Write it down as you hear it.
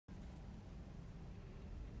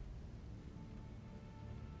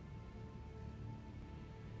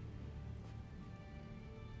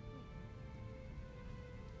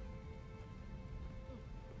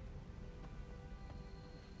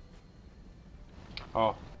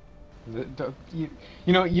Oh, you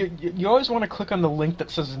always want to click on the link that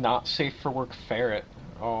says "not safe for work ferret."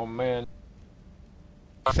 Oh man,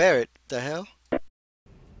 Ferret, the hell?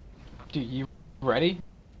 dude, you ready?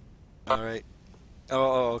 All right.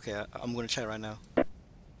 Okay. I'm gonna chat right now.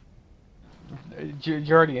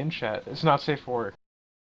 You're already in chat. It's not safe for work.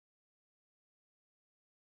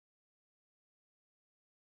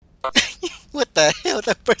 What the hell?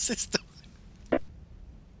 That person's doing?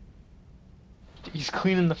 He's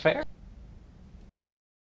cleaning the ferret.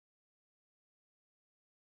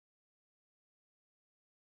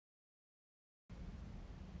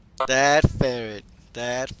 That ferret.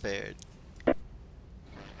 That ferret.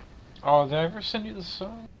 Oh, did I ever send you the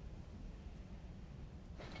song?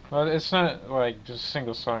 Well, it's not like just a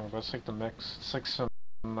single song, but it's like the mix. It's like some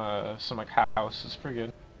like house. It's pretty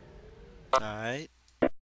good. All right.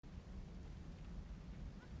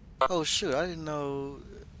 Oh shoot! I didn't know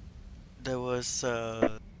there was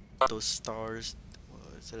those stars.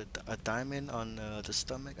 Is it a diamond on the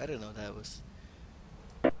stomach? I didn't know that was.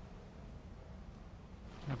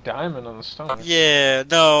 Diamond on the stomach. Yeah,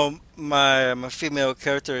 no, my female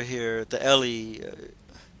character here, the Ellie,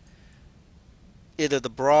 either the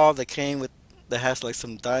bra that came with that has like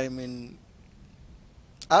some diamond.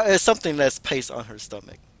 It's something that's pasted on her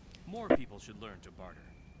stomach. More people should learn to barter.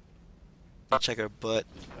 You check her butt.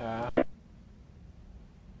 Uh,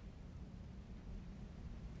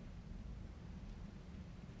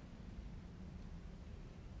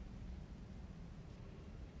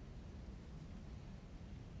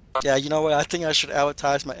 Yeah, you know what? I think I should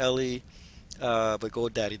advertise my Ellie, with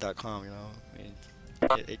GoDaddy.com. You know,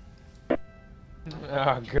 I mean, it,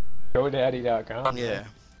 GoDaddy.com. yeah.